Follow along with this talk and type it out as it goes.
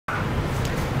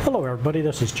Hello everybody,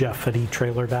 this is Jeff at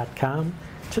etrailer.com.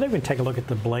 Today we're going to take a look at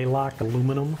the Blaylock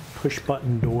aluminum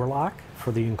push-button door lock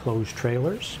for the enclosed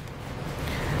trailers.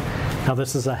 Now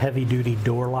this is a heavy-duty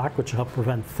door lock which will help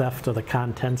prevent theft of the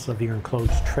contents of your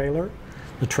enclosed trailer.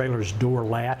 The trailer's door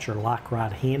latch or lock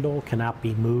rod handle cannot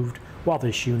be moved while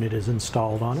this unit is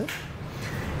installed on it.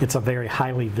 It's a very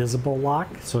highly visible lock,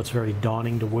 so it's very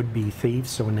daunting to would-be thieves,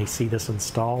 so when they see this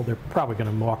installed, they're probably going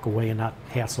to walk away and not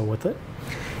hassle with it.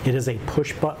 It is a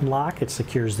push-button lock. It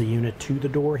secures the unit to the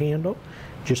door handle.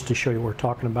 Just to show you what we're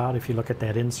talking about, if you look at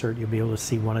that insert, you'll be able to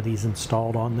see one of these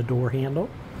installed on the door handle.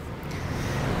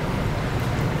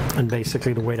 And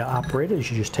basically the way to operate it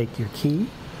is you just take your key,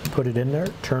 put it in there,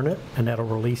 turn it, and that'll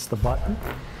release the button.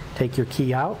 Take your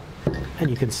key out,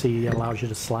 and you can see it allows you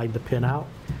to slide the pin out,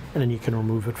 and then you can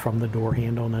remove it from the door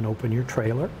handle and then open your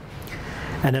trailer.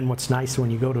 And then what's nice, when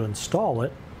you go to install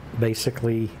it,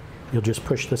 basically you'll just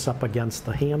push this up against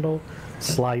the handle,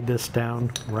 slide this down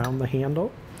around the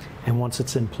handle, and once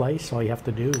it's in place, all you have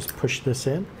to do is push this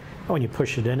in. And when you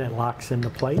push it in, it locks into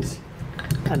place,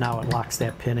 and now it locks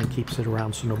that pin and keeps it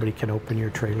around so nobody can open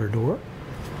your trailer door.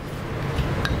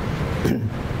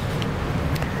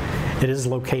 It is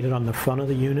located on the front of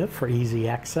the unit for easy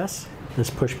access. This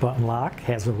push-button lock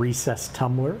has a recessed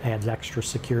tumbler, adds extra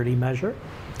security measure,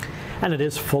 and it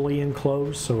is fully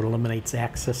enclosed, so it eliminates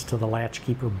access to the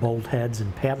latchkeeper bolt heads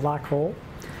and padlock hole.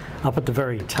 Up at the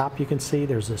very top you can see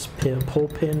there's this pull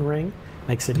pin ring,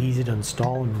 makes it easy to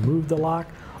install and remove the lock.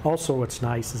 Also what's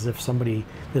nice is if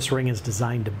this ring is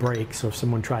designed to break, so if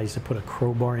someone tries to put a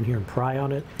crowbar in here and pry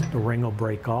on it, the ring will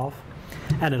break off.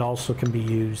 And it also can be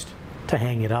used to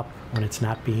hang it up when it's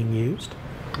not being used.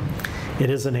 It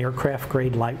is an aircraft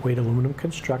grade lightweight aluminum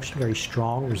construction, very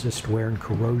strong, resist wear and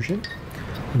corrosion.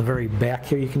 On the very back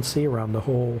here you can see around the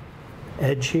whole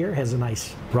edge here has a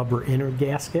nice rubber inner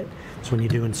gasket, so when you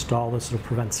do install this it'll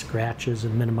prevent scratches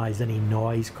and minimize any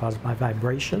noise caused by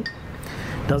vibration.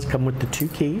 It does come with the 2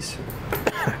 keys.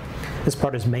 This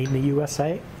part is made in the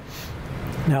USA.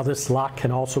 Now this lock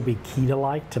can also be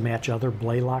key-to-like to match other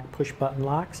Blaylock push-button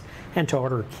locks, and to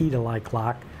order a key-to-like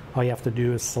lock all you have to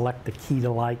do is select the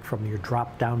key-to-like from your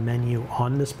drop-down menu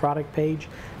on this product page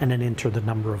and then enter the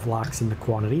number of locks in the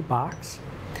quantity box.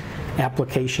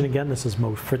 Application, again, this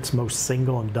fits most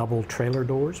single and double trailer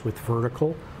doors with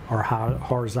vertical or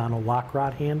horizontal lock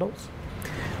rod handles.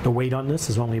 The weight on this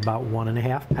is only about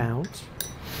 1.5 pounds.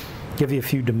 Give you a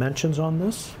few dimensions on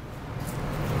this.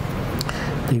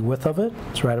 The width of it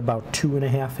is right about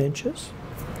 2.5 inches.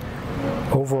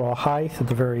 Overall height at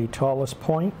the very tallest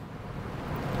point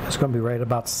is going to be right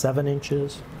about 7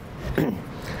 inches.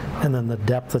 And then the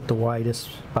depth at the widest,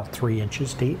 about 3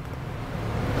 inches deep.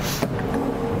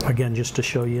 Again, just to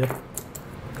show you,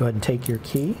 go ahead and take your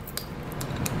key,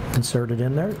 insert it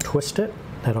in there, twist it,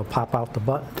 that'll pop out the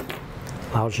button.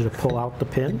 Allows you to pull out the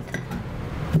pin,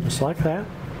 just like that.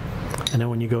 And then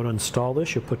when you go to install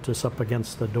this, you put this up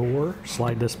against the door,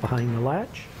 slide this behind the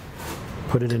latch,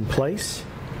 put it in place,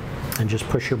 and just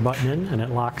push your button in and it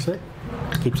locks it,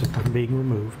 keeps it from being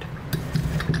removed.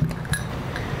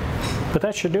 But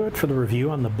that should do it for the review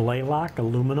on the Blaylock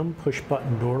aluminum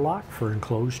push-button door lock for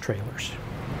enclosed trailers.